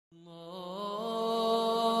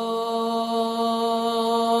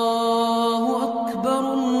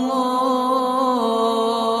أكبر الله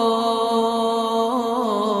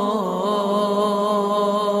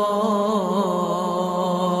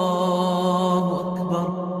أكبر.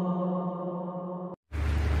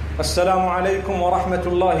 السلام عليكم ورحمة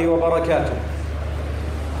الله وبركاته.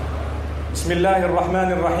 بسم الله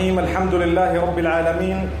الرحمن الرحيم. الحمد لله رب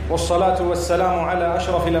العالمين، والصلاة والسلام على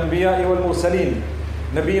أشرف الأنبياء والمرسلين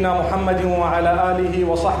نبينا محمد وعلى آله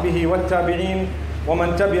وصحبه والتابعين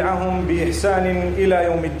ومن تبعهم بإحسان إلى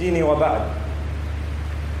يوم الدين وبعد.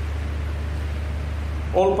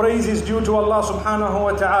 All praise is due to Allah subhanahu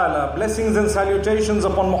wa ta'ala. Blessings and salutations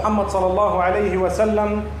upon Muhammad sallallahu alayhi wa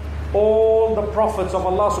sallam, all the prophets of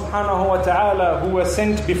Allah subhanahu wa ta'ala who were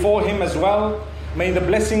sent before him as well. May the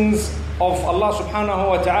blessings of Allah subhanahu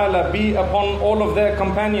wa ta'ala be upon all of their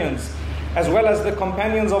companions, as well as the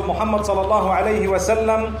companions of Muhammad sallallahu alayhi wa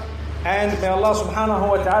sallam. And may Allah subhanahu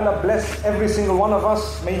wa ta'ala bless every single one of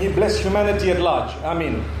us. May He bless humanity at large.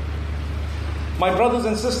 Ameen. My brothers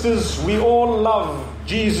and sisters, we all love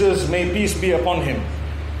Jesus, may peace be upon him.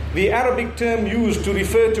 The Arabic term used to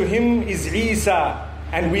refer to him is Isa,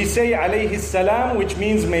 and we say alayhi salam, which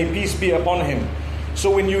means may peace be upon him. So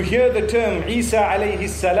when you hear the term Isa alayhi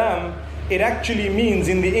salam, it actually means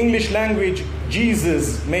in the English language,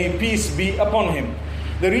 Jesus, may peace be upon him.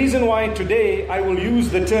 The reason why today I will use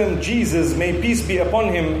the term Jesus, may peace be upon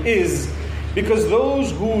him, is because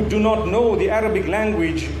those who do not know the Arabic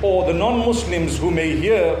language, or the non-Muslims who may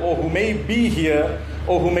hear or who may be here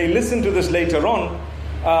or who may listen to this later on,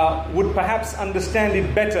 would perhaps understand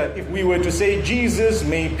it better if we were to say Jesus,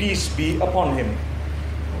 may peace be upon him.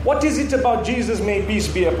 What is it about Jesus, may peace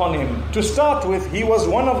be upon him? To start with, he was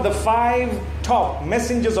one of the 5 top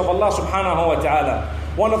messengers of Allah subhanahu wa ta'ala.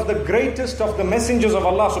 One of the greatest of the messengers of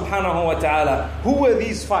Allah subhanahu wa ta'ala. Who were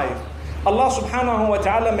these 5? Allah subhanahu wa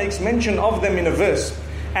ta'ala makes mention of them in a verse.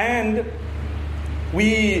 And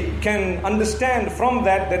we can understand from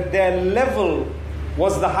that their level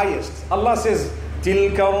was the highest. Allah says,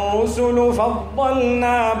 تِلْكَ الرُّسُلُ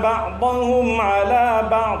فَضَّلْنَا بَعْضَهُمْ عَلَى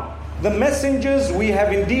بَعْضٍ. The messengers we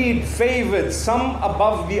have indeed favored some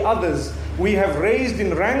above the others. We have raised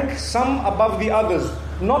in rank some above the others.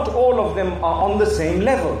 Not all of them are on the same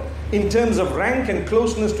level in terms of rank and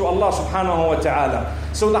closeness to Allah subhanahu wa ta'ala.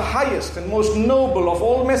 So the highest and most noble of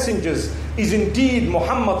all messengers is indeed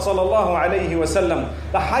Muhammad sallallahu alayhi wa sallam.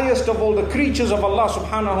 The highest of all the creatures of Allah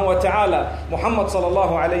subhanahu wa ta'ala, Muhammad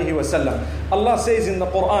sallallahu alayhi wa sallam. Allah says in the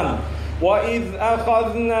Quran, وَإِذْ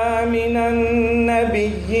أَخَذْنَا مِنَ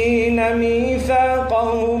النَّبِيِّينَ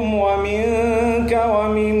مِيثَاقَهُمْ وَمِنْكَ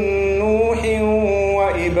وَمِنْ نُوحٍ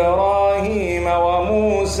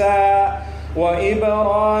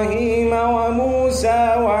وإبراهيم وموسى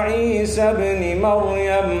وعيسى ابن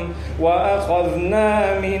مريم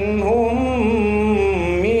وأخذنا منهم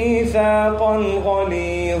ميثاقا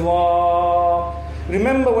غليظا.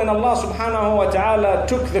 Remember when Allah subhanahu wa ta'ala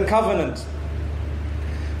took the covenant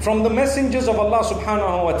from the messengers of Allah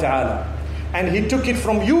subhanahu wa ta'ala, and He took it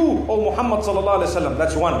from you, O Muhammad sallallahu alayhi wa sallam.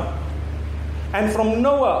 That's one. And from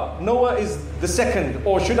Noah is the second,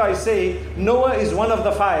 or should I say, Noah is one of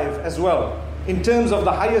the 5 as well, in terms of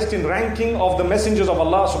the highest in ranking of the messengers of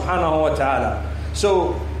Allah subhanahu wa ta'ala.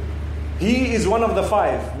 So, he is one of the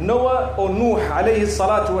 5. Noah or Nuh alayhi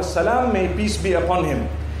salatu wassalam, may peace be upon him.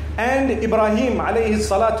 And Ibrahim alayhi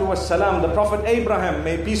salatu wassalam, the Prophet Abraham,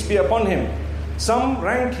 may peace be upon him. Some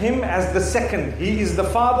rank him as the second. He is the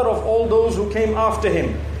father of all those who came after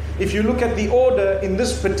him. If you look at the order in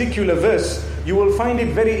this particular verse, you will find it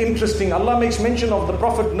very interesting. Allah makes mention of the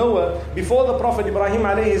Prophet Noah before the Prophet Ibrahim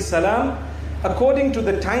alayhi salam. According to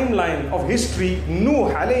the timeline of history,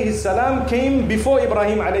 Nuh alayhi salam came before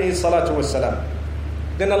Ibrahim alayhi salatu wasalam.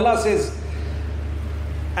 Then Allah says,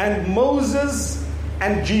 and Moses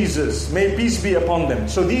and Jesus, may peace be upon them.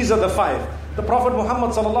 So these are the 5. The Prophet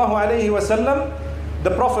Muhammad sallallahu alayhi wasallam,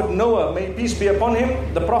 the Prophet Noah, may peace be upon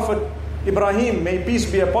him, the Prophet Ibrahim, may peace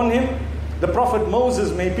be upon him, the Prophet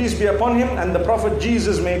Moses, may peace be upon him, and the Prophet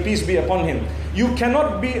Jesus, may peace be upon him. You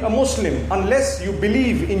cannot be a Muslim unless you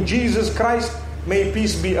believe in Jesus Christ, may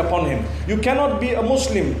peace be upon him. You cannot be a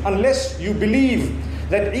Muslim unless you believe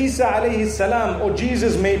that Isa alayhi salam, or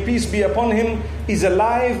Jesus, may peace be upon him, is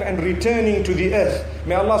alive and returning to the earth.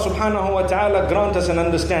 May Allah subhanahu wa ta'ala grant us an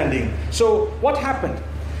understanding. So what happened?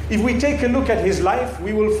 If we take a look at his life,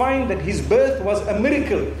 we will find that his birth was a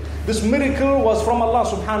miracle. This miracle was from Allah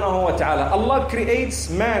subhanahu wa ta'ala. Allah creates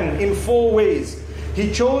man in 4 ways.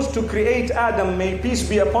 He chose to create Adam, may peace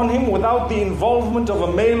be upon him, without the involvement of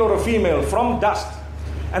a male or a female, from dust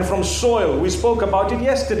and from soil. We spoke about it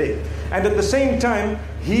yesterday. And at the same time,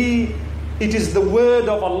 He it is the word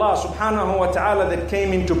of Allah subhanahu wa ta'ala that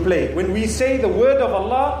came into play. When we say the word of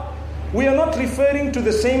Allah, we are not referring to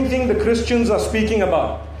the same thing the Christians are speaking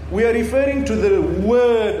about. We are referring to the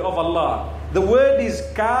word of Allah. The word is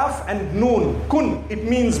kaf and noon, kun. It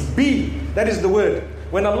means be. That is the word.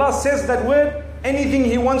 When Allah says that word, anything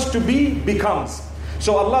He wants to be, becomes.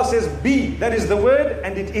 So Allah says be, that is the word,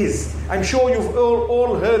 and it is. I'm sure you've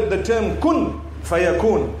all heard the term kun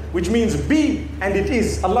fayakun, which means be, and it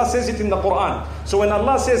is. Allah says it in the Quran. So when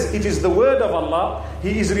Allah says it is the word of Allah,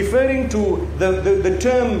 He is referring to the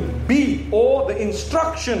term be, or the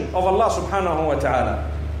instruction of Allah subhanahu wa ta'ala.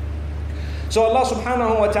 So Allah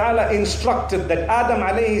subhanahu wa ta'ala instructed that Adam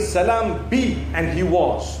alayhi salam be, and he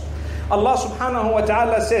was. Allah subhanahu wa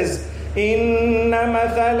ta'ala says, إِنَّ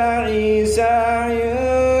مَثَلَ عِيسَى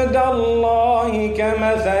عِندَ اللَّهِ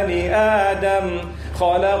كَمَثَلِ آدَمَ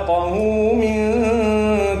خَلَقَهُ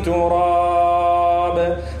مِن تُرَابٍ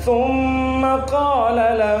ثُمَّ قَالَ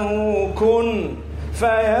لَهُ كُن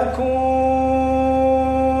فَيَكُونُ.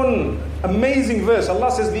 Amazing verse.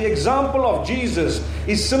 Allah says the example of Jesus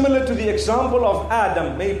is similar to the example of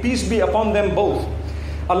Adam. May peace be upon them both.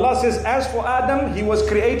 Allah says, as for Adam, he was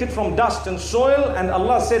created from dust and soil, and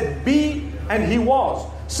Allah said, be, and he was.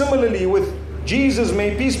 Similarly with Jesus,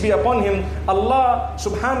 may peace be upon him, Allah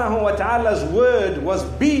subhanahu wa ta'ala's word was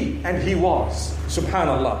be, and he was.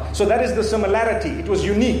 Subhanallah. So that is the similarity. It was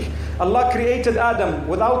unique. Allah created Adam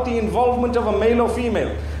without the involvement of a male or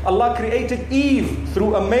female. Allah created Eve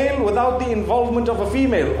through a male without the involvement of a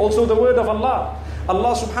female. Also the word of Allah.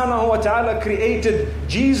 Allah subhanahu wa ta'ala created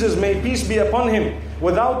Jesus, may peace be upon him,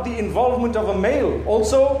 without the involvement of a male.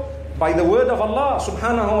 Also by the word of Allah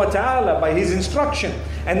subhanahu wa ta'ala, by His instruction.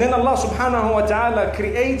 And then Allah subhanahu wa ta'ala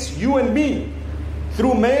creates you and me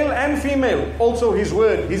through male and female. Also His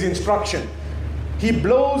word, His instruction. He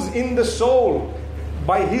blows in the soul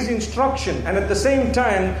by His instruction. And at the same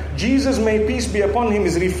time, Jesus, may peace be upon him,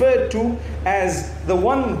 is referred to as the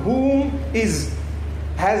one whom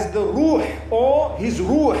has the ruh, or his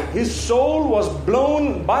ruh, his soul was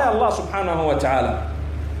blown by Allah subhanahu wa ta'ala.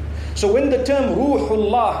 So when the term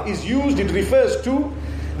ruhullah is used, it refers to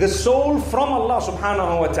the soul from Allah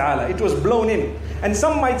subhanahu wa ta'ala. It was blown in. And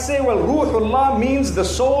some might say, well, ruhullah means the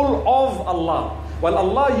soul of Allah. Well,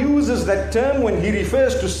 Allah uses that term when He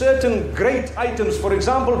refers to certain great items. For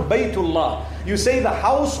example, Baytullah. You say the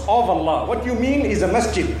house of Allah. What you mean is a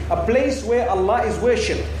masjid, a place where Allah is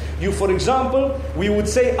worshipped. You, for example, we would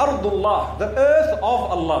say Ardullah, the earth of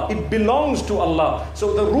Allah. It belongs to Allah.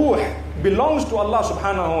 So the ruh belongs to Allah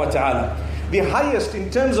subhanahu wa ta'ala. The highest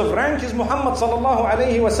in terms of rank is Muhammad sallallahu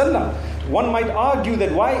alayhi wa sallam. One might argue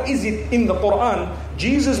that why is it in the Quran,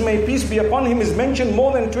 Jesus, may peace be upon him, is mentioned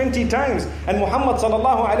more than 20 times, and Muhammad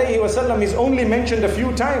sallallahu alayhi wa sallam is only mentioned a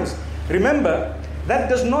few times. Remember, that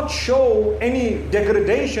does not show any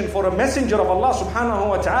degradation for a messenger of Allah subhanahu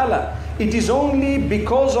wa ta'ala. It is only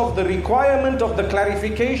because of the requirement of the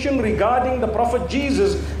clarification regarding the Prophet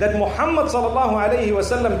Jesus that Muhammad sallallahu alayhi wa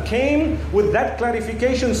sallam came with that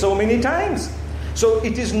clarification so many times. So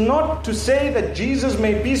it is not to say that Jesus,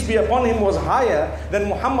 may peace be upon him, was higher than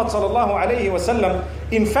Muhammad sallallahu alayhi wa sallam.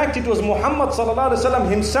 In fact, it was Muhammad sallallahu alayhi wa sallam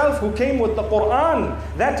himself who came with the Quran.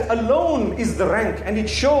 That alone is the rank, and it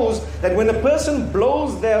shows that when a person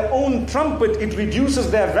blows their own trumpet, it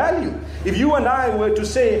reduces their value. If you and I were to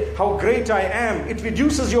say how great I am, it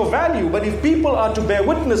reduces your value. But if people are to bear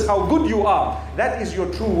witness how good you are, that is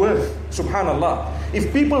your true worth. Subhanallah.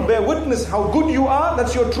 If people bear witness how good you are,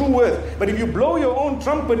 that's your true worth. But if you blow your own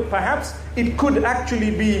trumpet, perhaps it could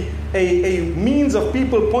actually be a means of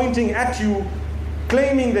people pointing at you,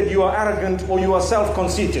 claiming that you are arrogant or you are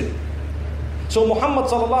self-conceited. So Muhammad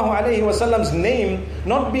sallallahu alayhi wa sallam's name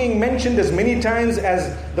not being mentioned as many times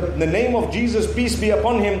as the name of Jesus, peace be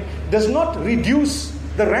upon him, does not reduce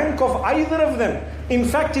the rank of either of them. In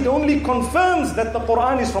fact, it only confirms that the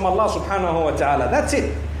Quran is from Allah subhanahu wa ta'ala. That's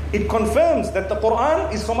it. It confirms that the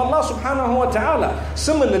Quran is from Allah subhanahu wa ta'ala.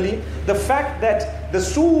 Similarly, the fact that the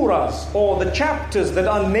surahs or the chapters that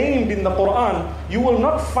are named in the Quran, you will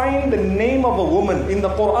not find the name of a woman in the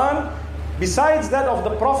Quran besides that of the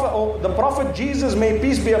Prophet, or the Prophet Jesus, may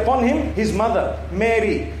peace be upon him, his mother,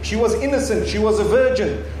 Mary. She was innocent, she was a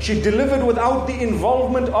virgin. She delivered without the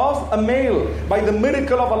involvement of a male by the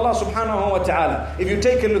miracle of Allah subhanahu wa ta'ala. If you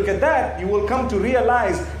take a look at that, you will come to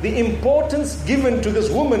realize the importance given to this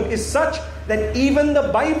woman is such that even the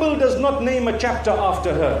Bible does not name a chapter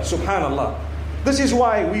after her. Subhanallah. This is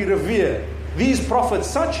why we revere these prophets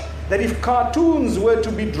such that if cartoons were to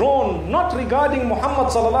be drawn, not regarding Muhammad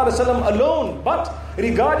sallallahu alaihi wasallam alone, but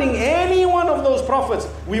regarding any one of those prophets,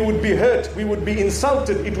 we would be hurt, we would be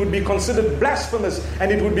insulted, it would be considered blasphemous,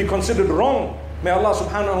 and it would be considered wrong. May Allah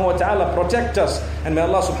subhanahu wa ta'ala protect us, and may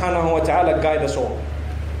Allah subhanahu wa ta'ala guide us all.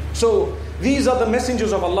 So, these are the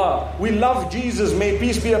messengers of Allah. We love Jesus, may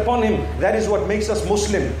peace be upon him. That is what makes us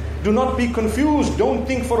Muslim. Do not be confused. Don't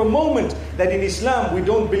think for a moment that in Islam we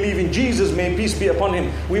don't believe in Jesus, may peace be upon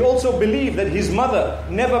him. We also believe that his mother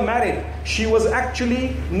never married. She was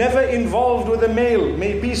actually never involved with a male,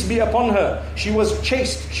 may peace be upon her. She was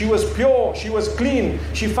chaste, she was pure, she was clean.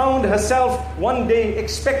 She found herself one day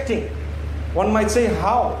expecting. One might say,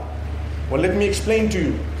 how? Well, let me explain to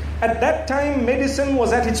you. At that time, medicine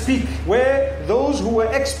was at its peak, where those who were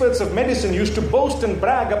experts of medicine used to boast and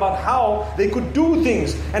brag about how they could do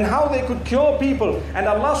things and how they could cure people. And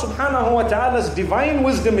Allah subhanahu wa ta'ala's divine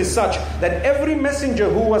wisdom is such that every messenger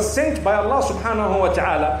who was sent by Allah subhanahu wa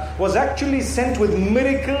ta'ala was actually sent with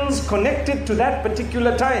miracles connected to that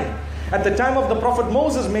particular time. At the time of the Prophet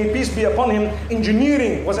Moses, may peace be upon him,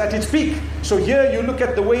 engineering was at its peak. So here you look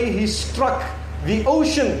at the way he struck the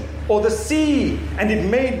ocean or the sea, and it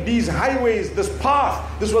made these highways, this path.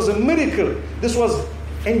 This was a miracle. This was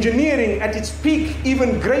engineering at its peak,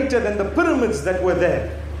 even greater than the pyramids that were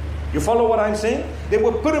there. You follow what I'm saying? There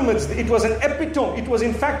were pyramids. It was an epitome. It was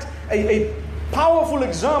in fact a powerful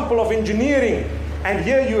example of engineering. And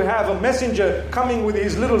here you have a messenger coming with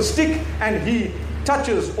his little stick, and he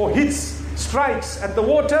touches or hits, strikes at the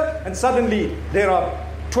water, and suddenly there are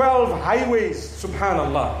 12 highways,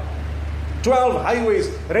 subhanallah. 12 highways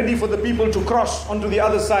ready for the people to cross onto the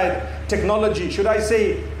other side. Technology, should I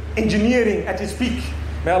say engineering at its peak.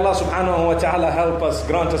 May Allah subhanahu wa ta'ala help us,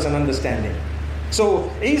 grant us an understanding.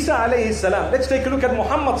 So Isa alayhi salam, let's take a look at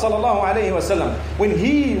Muhammad sallallahu alayhi wa sallam. When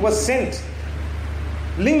he was sent,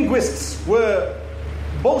 linguists were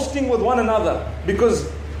boasting with one another,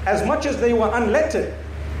 because as much as they were unlettered,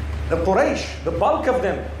 the Quraysh, the bulk of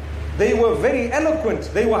them, they were very eloquent,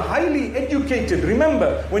 they were highly educated.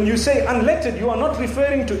 Remember, when you say unlettered, you are not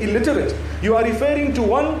referring to illiterate. You are referring to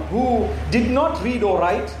one who did not read or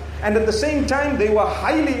write, and at the same time they were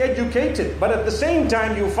highly educated. But at the same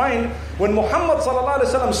time you find when Muhammad sallallahu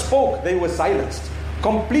alaihi wasallam spoke, they were silenced.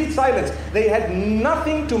 Complete silence. They had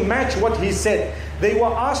nothing to match what he said. They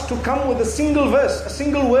were asked to come with a single verse, a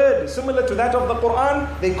single word similar to that of the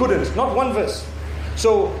Quran. They couldn't, not one verse.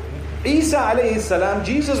 So Isa alayhi salam,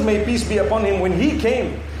 Jesus may peace be upon him, when he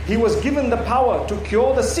came, he was given the power to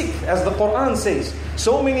cure the sick, as the Quran says.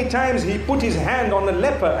 So many times he put his hand on a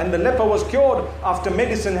leper, and the leper was cured after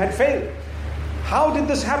medicine had failed. How did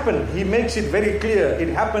this happen? He makes it very clear. It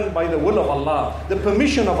happened by the will of Allah, the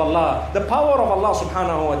permission of Allah, the power of Allah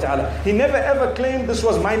subhanahu wa ta'ala. He never ever claimed this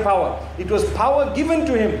was my power. It was power given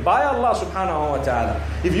to him by Allah subhanahu wa ta'ala.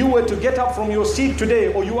 If you were to get up from your seat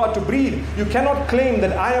today, or you are to breathe, you cannot claim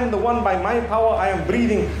that I am the one, by my power I am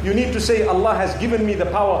breathing. You need to say Allah has given me the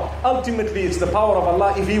power. Ultimately it's the power of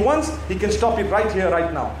Allah. If He wants, He can stop it right here,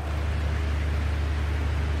 right now.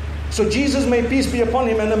 So Jesus, may peace be upon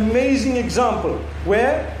him, an amazing example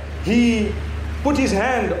where he put his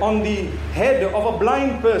hand on the head of a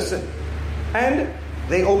blind person and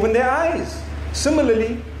they opened their eyes.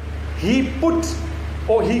 Similarly, he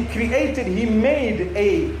made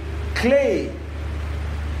a clay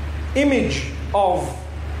image of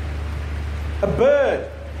a bird.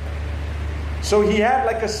 So he had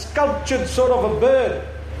like a sculptured sort of a bird,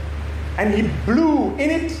 and he blew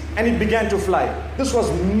in it and it began to fly. This was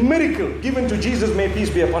a miracle given to Jesus, may peace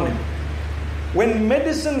be upon him. When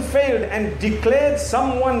medicine failed and declared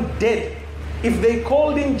someone dead, if they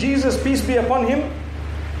called in Jesus, peace be upon him,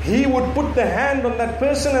 he would put the hand on that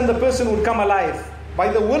person and the person would come alive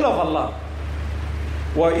by the will of Allah.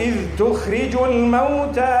 وَإِذْ تُخْرِجُ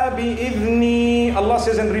الْمَوْتَى بِإِذْنِي. Allah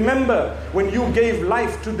says, and remember when you gave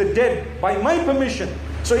life to the dead by my permission.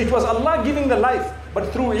 So it was Allah giving the life,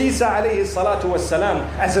 but through Isa alayhi salatu wassalam,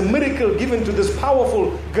 as a miracle given to this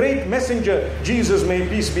powerful, great messenger, Jesus, may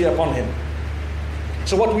peace be upon him.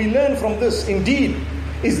 So what we learn from this indeed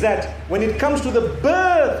is that when it comes to the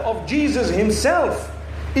birth of Jesus himself,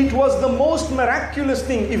 it was the most miraculous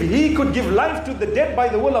thing. If he could give life to the dead by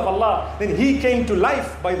the will of Allah, then he came to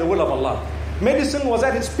life by the will of Allah. Medicine was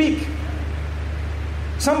at its peak.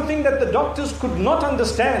 Something that the doctors could not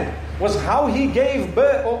understand was how he gave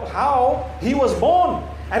birth, or how he was born,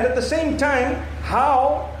 and at the same time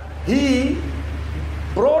how he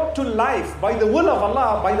brought to life by the will of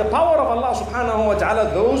Allah, by the power of Allah subhanahu wa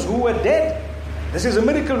ta'ala, those who were dead. This is a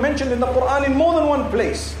miracle mentioned in the Quran in more than one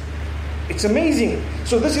place. It's amazing.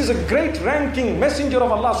 So this is a great ranking messenger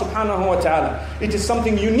of Allah subhanahu wa ta'ala. It is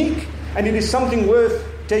something unique, and it is something worth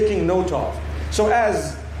taking note of. So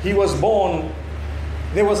as he was born,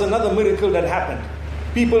 there was another miracle that happened.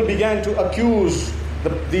 People began to accuse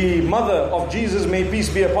the mother of Jesus, may peace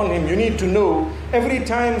be upon him. You need to know, every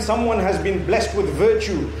time someone has been blessed with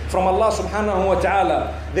virtue from Allah subhanahu wa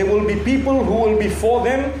ta'ala, there will be people who will be for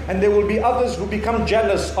them, and there will be others who become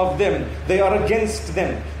jealous of them. They are against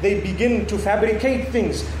them. They begin to fabricate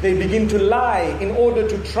things. They begin to lie in order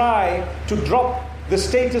to try to drop the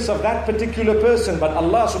status of that particular person. But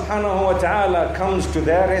Allah subhanahu wa ta'ala comes to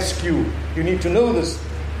their rescue. You need to know this.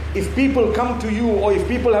 If people come to you, or if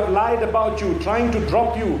people have lied about you, trying to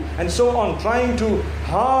drop you and so on, trying to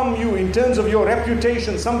harm you in terms of your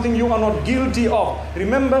reputation, something you are not guilty of,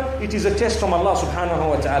 remember, it is a test from Allah subhanahu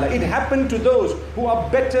wa ta'ala. It happened to those who are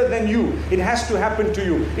better than you. It has to happen to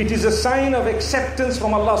you. It is a sign of acceptance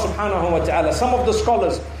from Allah subhanahu wa ta'ala. Some of the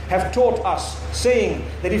scholars have taught us, saying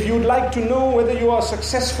that if you'd like to know whether you are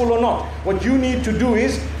successful or not, what you need to do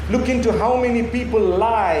is look into how many people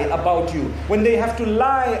lie about you. When they have to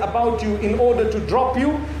lie about you in order to drop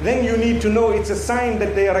you, then you need to know it's a sign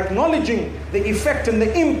that they are acknowledging the effect and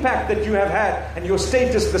the impact that you have had, and your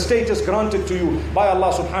status, the status granted to you by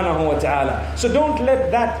Allah subhanahu wa ta'ala. So don't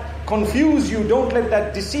let that confuse you, don't let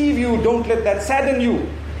that deceive you, don't let that sadden you.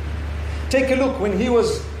 Take a look when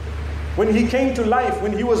he came to life,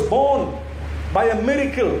 when he was born by a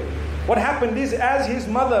miracle. What happened is, as his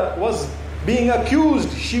mother was being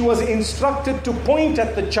accused, she was instructed to point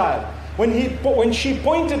at the child. When she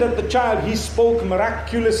pointed at the child, he spoke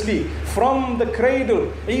miraculously from the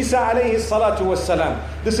cradle. Isa alayhi salatu wassalam.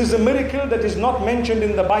 This is a miracle that is not mentioned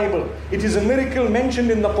in the Bible. It is a miracle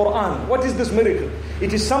mentioned in the Quran. What is this miracle?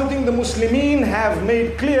 It is something the Muslimin have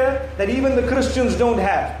made clear that even the Christians don't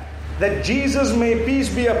have. That Jesus, may peace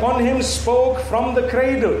be upon him, spoke from the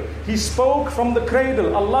cradle. He spoke from the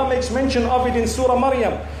cradle. Allah makes mention of it in Surah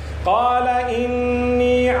Maryam. قال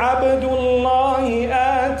إني عبد الله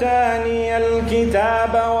آتاني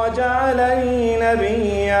الكتاب وجعلني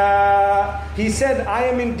نبيا. He said, I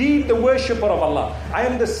am indeed the worshipper of Allah. I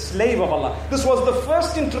am the slave of Allah. This was the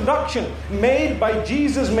first introduction made by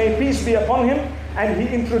Jesus, may peace be upon him. And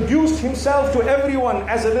he introduced himself to everyone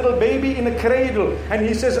as a little baby in a cradle. And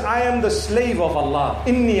he says, I am the slave of Allah.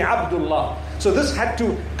 Inni Abdullah. So this had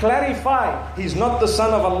to clarify, he's not the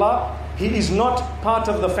son of Allah. He is not part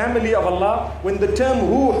of the family of Allah. When the term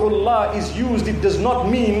Ruhullah is used, it does not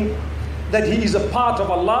mean that he is a part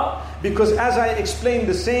of Allah. Because as I explained,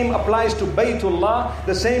 the same applies to Baytullah,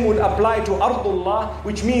 the same would apply to Ardullah,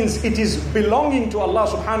 which means it is belonging to Allah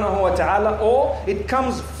subhanahu wa ta'ala, or it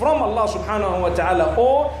comes from Allah subhanahu wa ta'ala,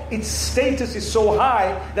 or its status is so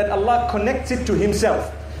high that Allah connects it to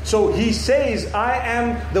himself. So he says, I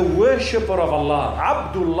am the worshipper of Allah,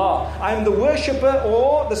 Abdullah. I am the worshipper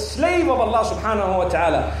or the slave of Allah subhanahu wa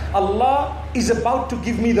ta'ala. Allah is about to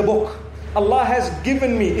give me the book. Allah has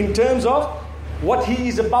given me in terms of what he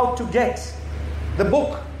is about to get. The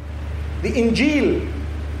book, the Injil.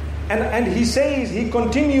 And he says, he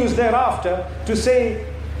continues thereafter to say,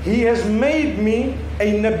 he has made me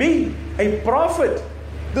a Nabi, a prophet.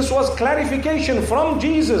 This was clarification from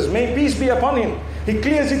Jesus, may peace be upon him. He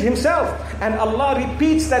clears it himself. And Allah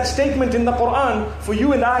repeats that statement in the Quran for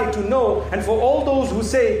you and I to know, and for all those who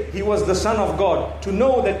say he was the son of God, to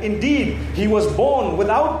know that indeed he was born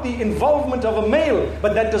without the involvement of a male,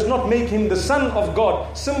 but that does not make him the son of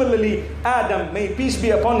God. Similarly, Adam, may peace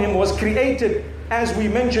be upon him, was created, as we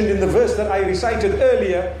mentioned in the verse that I recited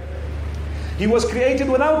earlier. He was created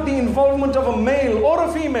without the involvement of a male or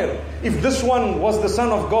a female. If this one was the son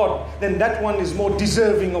of God, then that one is more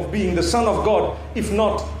deserving of being the son of God, if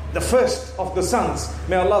not the first of the sons.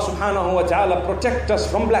 May Allah subhanahu wa ta'ala protect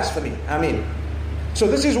us from blasphemy. Ameen. So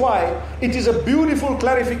this is why it is a beautiful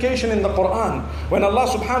clarification in the Quran when Allah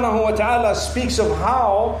subhanahu wa ta'ala speaks of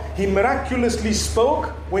how he miraculously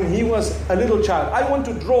spoke when he was a little child. I want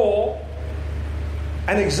to draw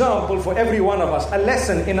an example for every one of us, a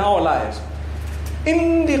lesson in our lives.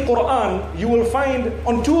 In the Quran, you will find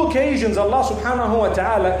on two occasions Allah subhanahu wa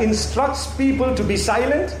ta'ala instructs people to be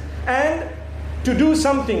silent and to do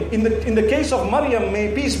something. In the case of Maryam,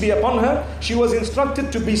 may peace be upon her, she was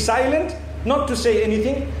instructed to be silent, not to say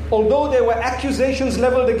anything. Although there were accusations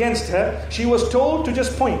leveled against her, she was told to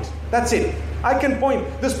just point. That's it. I can point.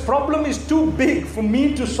 This problem is too big for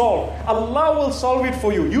me to solve. Allah will solve it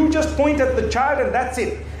for you. You just point at the child and that's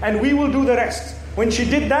it. And we will do the rest. When she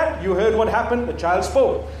did that, you heard what happened. The child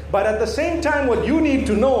spoke. But at the same time, what you need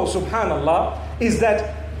to know, subhanallah, is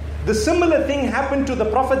that the similar thing happened to the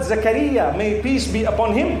Prophet Zakaria, may peace be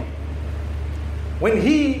upon him. When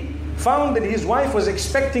he found that his wife was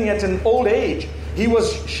expecting at an old age, he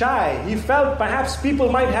was shy. He felt perhaps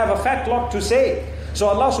people might have a fat lot to say. So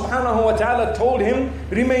Allah subhanahu wa ta'ala told him,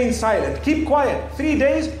 remain silent, keep quiet. 3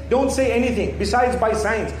 days, don't say anything besides by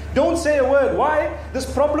signs. Don't say a word. Why? This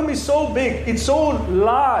problem is so big, it's so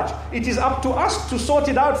large. It is up to us to sort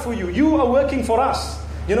it out for you. You are working for us.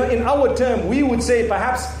 In our term, we would say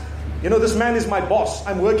perhaps, this man is my boss,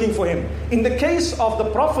 I'm working for him. In the case of the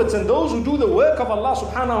prophets and those who do the work of Allah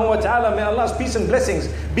subhanahu wa ta'ala, may Allah's peace and blessings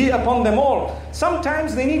be upon them all.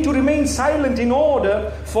 Sometimes they need to remain silent in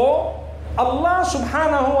order for Allah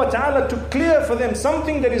subhanahu wa ta'ala to clear for them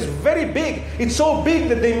something that is very big. It's so big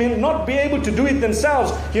that they may not be able to do it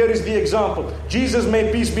themselves. Here is the example. Jesus, may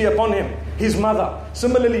peace be upon him, his mother.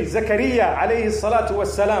 Similarly, Zakaria alayhi salatu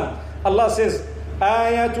wassalam. Allah says,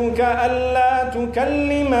 آيَتُكَ أَلَّا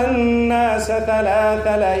تُكَلِّمَ النَّاسَ ثَلَاثَ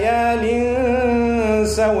لَيَالٍ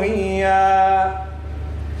سَوِيًّا.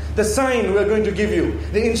 The sign we're going to give you,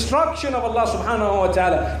 the instruction of Allah subhanahu wa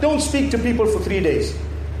ta'ala, don't speak to people for 3 days.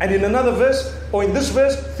 And in another verse, or in this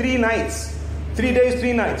verse, 3 nights. 3 days,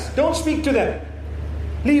 3 nights. Don't speak to them.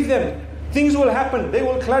 Leave them. Things will happen. They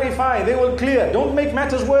will clarify. They will clear. Don't make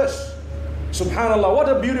matters worse. Subhanallah, what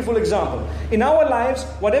a beautiful example. In our lives,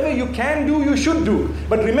 whatever you can do, you should do.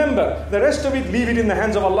 But remember, the rest of it, leave it in the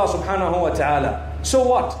hands of Allah subhanahu wa ta'ala. So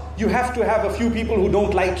what? You have to have a few people who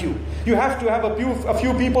don't like you. You have to have a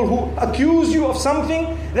few people who accuse you of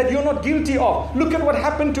something that you're not guilty of. Look at what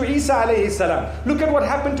happened to Isa alayhi salam. Look at what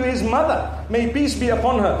happened to his mother. May peace be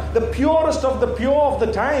upon her. The purest of the pure of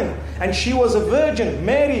the time. And she was a virgin.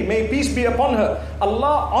 Mary, may peace be upon her.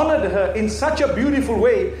 Allah honored her in such a beautiful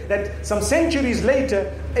way that some centuries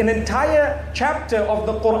later, an entire chapter of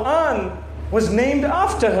the Quran was named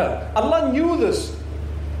after her. Allah knew this.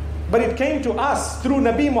 But it came to us through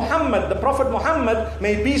Nabi Muhammad, the Prophet Muhammad,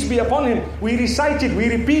 may peace be upon him. We recite it, we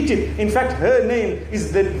repeat it. In fact, her name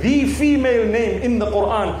is the female name in the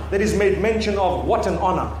Quran that is made mention of. What an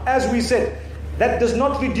honor. As we said, that does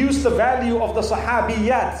not reduce the value of the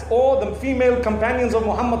Sahabiyat or the female companions of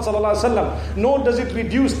Muhammad sallallahu alaihi wasallam, nor does it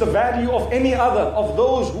reduce the value of any other of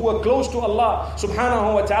those who were close to Allah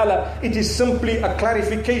subhanahu wa ta'ala. It is simply a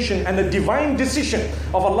clarification and a divine decision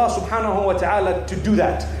of Allah subhanahu wa ta'ala to do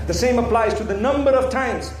that. The same applies to the number of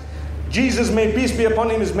times Jesus, may peace be upon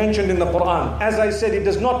him, is mentioned in the Quran. As I said, it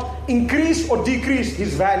does not increase or decrease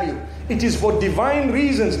his value. It is for divine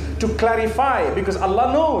reasons to clarify, because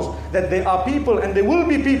Allah knows that there are people and there will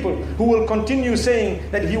be people who will continue saying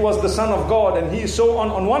that he was the son of God and he is so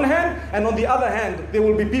on one hand, and on the other hand there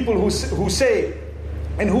will be people who say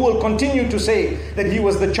and who will continue to say that he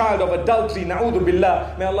was the child of adultery. Na'udhu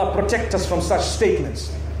billah. May Allah protect us from such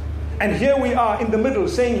statements. And here we are in the middle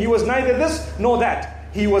saying he was neither this nor that.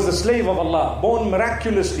 He was a slave of Allah, born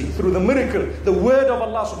miraculously through the miracle, the word of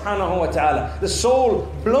Allah subhanahu wa ta'ala, the soul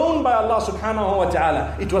blown by Allah subhanahu wa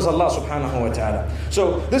ta'ala. It was Allah subhanahu wa ta'ala.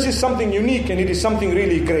 So this is something unique and it is something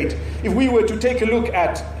really great. If we were to take a look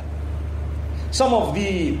at some of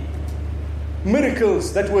the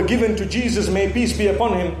miracles that were given to Jesus, may peace be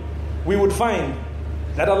upon him, we would find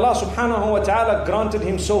that Allah subhanahu wa ta'ala granted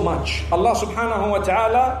him so much. Allah subhanahu wa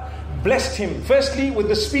ta'ala blessed him, firstly with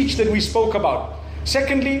the speech that we spoke about.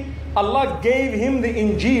 Secondly, Allah gave him the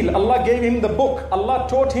Injil. Allah gave him the book. Allah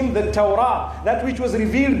taught him the Torah, that which was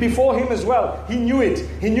revealed before him as well. He knew it.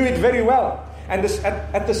 He knew it very well. And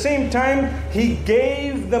at the same time, he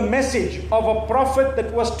gave the message of a prophet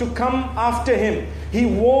that was to come after him. He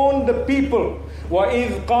warned the people.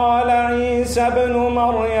 وَإِذْ قَالَ عِيسَى ابْنُ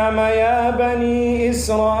مَرْيَمَ يَا بَنِي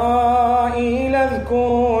إِسْرَائِيلَ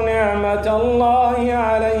اذْكُرُوا نِعْمَةَ اللَّهِ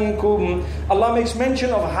عَلَيْكُمْ. Allah makes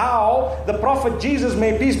mention of how the Prophet Jesus,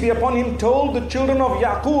 may peace be upon him, told the children of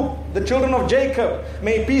Yaqub, the children of Jacob,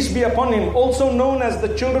 may peace be upon him, also known as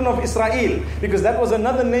the children of Israel, because that was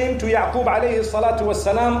another name to Yaqub alayhi salatu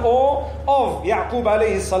wassalam, or of Yaqub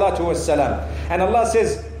alayhi salatu wassalam. And Allah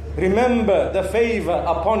says, remember the favor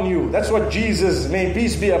upon you. That's what Jesus, may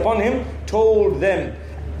peace be upon him, told them.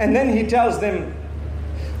 And then he tells them,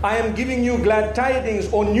 I am giving you glad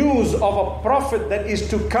tidings or news of a prophet that is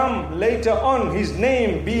to come later on, his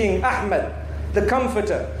name being Ahmad, the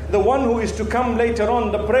comforter, the one who is to come later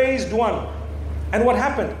on, the praised one. And what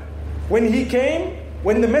happened? When he came,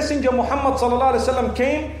 when the messenger Muhammad sallallahu alaihi wasallam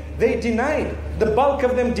came, they denied. The bulk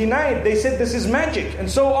of them denied. They said this is magic and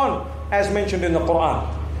so on, as mentioned in the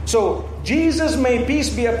Quran. So Jesus, may peace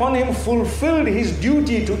be upon him, fulfilled his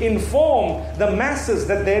duty to inform the masses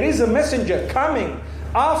that there is a messenger coming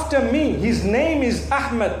after me. His name is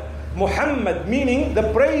Ahmad, Muhammad, meaning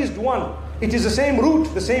the praised one. It is the same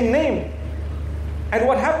root, the same name. And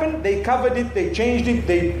what happened? They covered it, they changed it,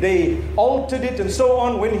 they altered it and so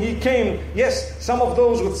on. When he came, yes, some of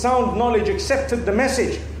those with sound knowledge accepted the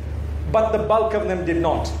message, but the bulk of them did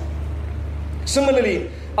not. Similarly,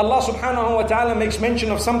 Allah subhanahu wa ta'ala makes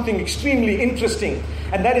mention of something extremely interesting,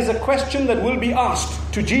 and that is a question that will be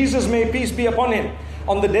asked to Jesus, may peace be upon him,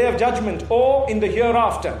 on the day of judgment or in the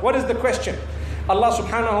hereafter. What is the question? Allah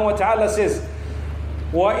subhanahu wa ta'ala says,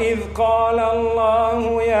 وَإِذْ قَالَ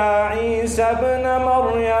اللَّهُ يَا عِيسَى ابْنَ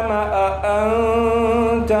مَرْيَمَ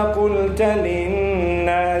أَأَنْتَ قُلْتَ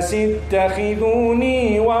لِلنَّاسِ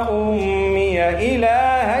اتَّخِذُونِي وَأُمِّيَ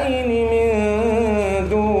إِلَٰهَيْنِ مِن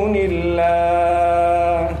دُونِ اللَّهِ.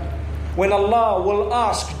 When Allah will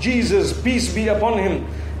ask Jesus, peace be upon him,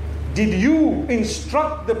 did you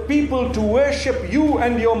instruct the people to worship you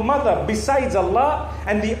and your mother besides Allah?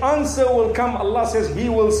 And the answer will come. Allah says, He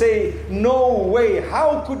will say, no way.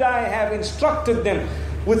 How could I have instructed them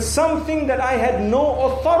with something that I had no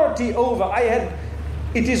authority over?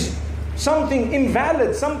 It is something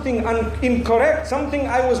invalid, something incorrect, something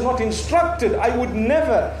I was not instructed. I would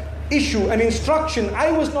never issue an instruction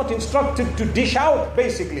I was not instructed to dish out,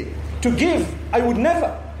 basically. To give, I would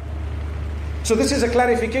never. So this is a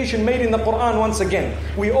clarification made in the Quran once again.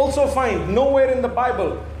 We also find nowhere in the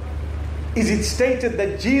Bible is it stated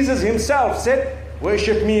that Jesus himself said,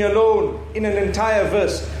 worship me alone, in an entire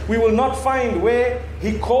verse. We will not find where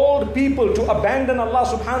he called people to abandon Allah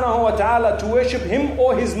subhanahu wa ta'ala to worship him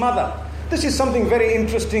or his mother. This is something very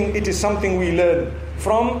interesting. It is something we learn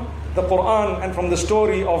from the Quran and from the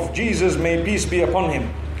story of Jesus, may peace be upon him.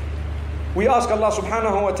 We ask Allah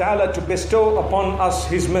subhanahu wa ta'ala to bestow upon us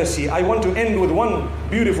His mercy. I want to end with one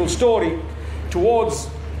beautiful story towards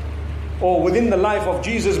or within the life of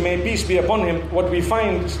Jesus, may peace be upon him. What we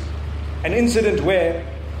find, an incident where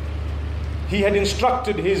he had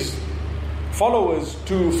instructed his followers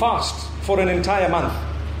to fast for an entire month.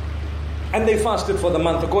 And they fasted for the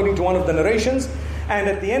month according to one of the narrations. And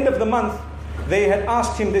at the end of the month, they had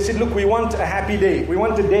asked him, they said, look, we want a happy day. We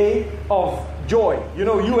want a day of joy. You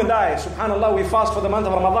know, you and I, subhanAllah, we fast for the month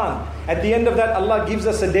of Ramadan. At the end of that, Allah gives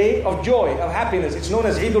us a day of joy, of happiness. It's known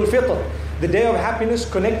as Eid al-Fitr. The day of happiness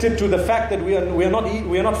connected to the fact that we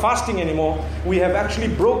are not fasting anymore. We have actually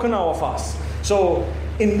broken our fast. So,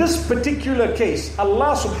 in this particular case,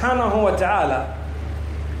 Allah subhanahu wa ta'ala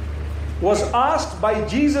was asked by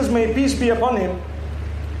Jesus, may peace be upon him,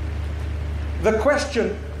 the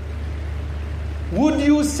question, would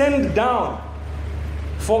you send down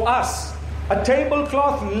for us a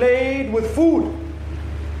tablecloth laid with food?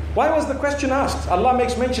 Why was the question asked? Allah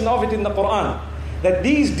makes mention of it in the Quran, that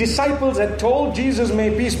these disciples had told Jesus,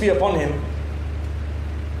 may peace be upon him,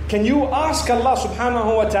 can you ask Allah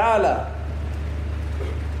subhanahu wa ta'ala,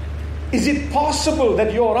 is it possible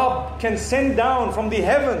that your Rabb can send down from the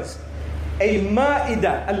heavens a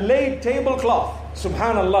ma'idah, a laid tablecloth,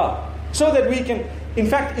 subhanallah, so that we can, in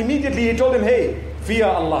fact, immediately he told him, hey, fear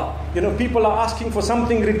Allah. You know, people are asking for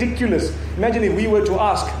something ridiculous. Imagine if we were to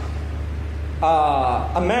ask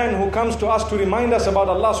a man who comes to us to remind us about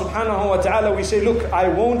Allah subhanahu wa ta'ala, we say, look, I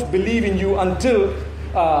won't believe in you until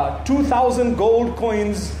 2,000 gold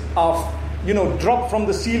coins are, dropped from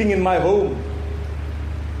the ceiling in my home.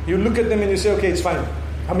 You look at them and you say, okay, it's fine.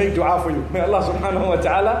 I'll make dua for you. May Allah subhanahu wa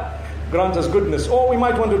ta'ala grant us goodness. Or we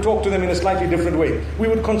might want to talk to them in a slightly different way. We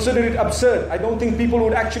would consider it absurd. I don't think people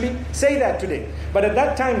would actually say that today. But at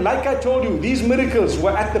that time, like I told you, these miracles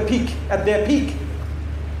were at the peak, at their peak.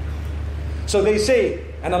 So they say,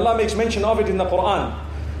 and Allah makes mention of it in the Quran,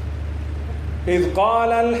 إِذْ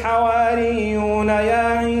قَالَ الْحَوَارِيُّونَ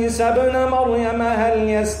يَا عِيسَى ابْنَ مَرْيَمَ هَلْ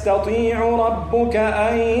يَسْتَطِيعُ رَبُّكَ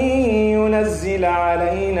أَن يُنَزِّلَ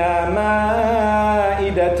عَلَيْنَا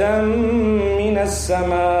مَائِدَةً مِنَ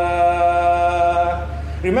السَّمَاءِ.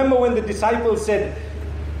 Remember when the disciples said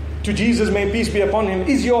to Jesus, may peace be upon him,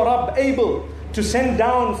 is your Rabb able to send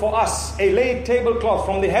down for us a laid tablecloth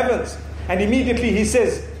from the heavens? And immediately he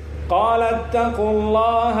says, قَالَ اتَّقُوا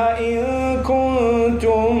اللَّهَ إِن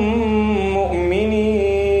كُنتُم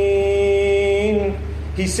مُؤْمِنِينَ.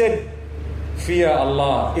 He said, fear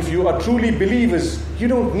Allah. If you are truly believers, you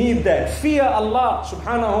don't need that. Fear Allah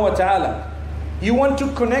subhanahu wa ta'ala. You want to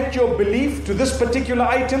connect your belief to this particular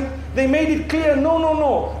item? They made it clear,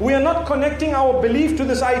 no. We are not connecting our belief to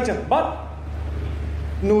this item. But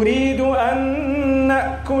نُرِيدُ أَن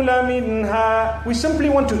نَأْكُلَ مِنْهَا. We simply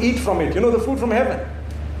want to eat from it. The food from heaven.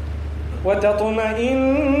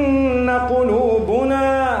 وَتَطْمَئِنَّ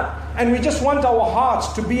قُلُوبُنَا. And we just want our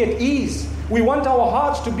hearts to be at ease. We want our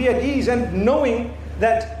hearts to be at ease and knowing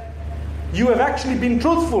that you have actually been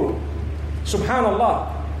truthful. Subhanallah.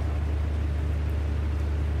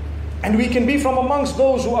 And we can be from amongst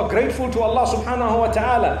those who are grateful to Allah subhanahu wa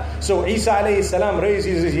ta'ala. So Isa alayhi salam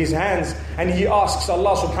raises his hands and he asks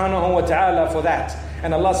Allah subhanahu wa ta'ala for that.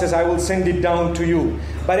 And Allah says, I will send it down to you.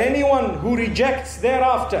 But anyone who rejects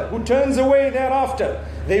thereafter, who turns away thereafter,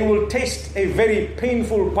 they will taste a very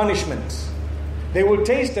painful punishment. They will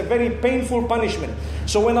taste a very painful punishment.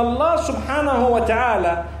 So when Allah subhanahu wa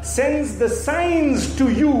ta'ala sends the signs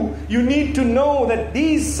to you, you need to know that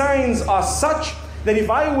these signs are such that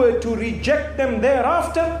if I were to reject them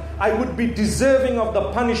thereafter, I would be deserving of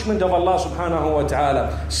the punishment of Allah subhanahu wa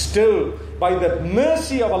ta'ala. Still, by the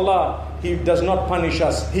mercy of Allah, He does not punish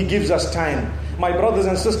us. He gives us time. My brothers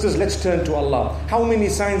and sisters, let's turn to Allah. How many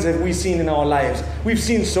signs have we seen in our lives? We've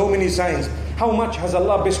seen so many signs. How much has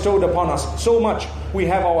Allah bestowed upon us? So much. We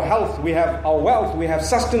have our health, we have our wealth, we have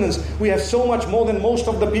sustenance. We have so much more than most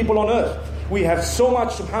of the people on earth. We have so much,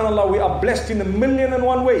 subhanAllah, we are blessed in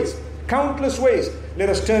 1,000,001 ways. Countless ways. Let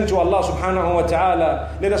us turn to Allah subhanahu wa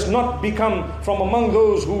ta'ala. Let us not become from among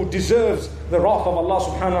those who deserves the wrath of Allah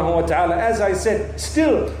subhanahu wa ta'ala. As I said,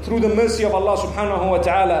 still through the mercy of Allah subhanahu wa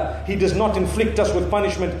ta'ala, He does not inflict us with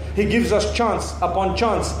punishment. He gives us chance upon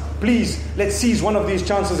chance. Please, let's seize one of these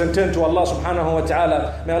chances and turn to Allah subhanahu wa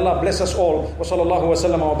ta'ala. May Allah bless us all. Wa sallallahu wa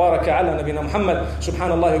sallam wa baraka ala nabina Muhammad.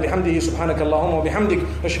 Subhanallah wa bihamdihi, subhanakallahumma wa bihamdik.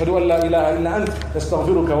 Ashhadu an la ilaha illa ant.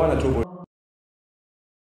 Astaghfiruka wa natubu.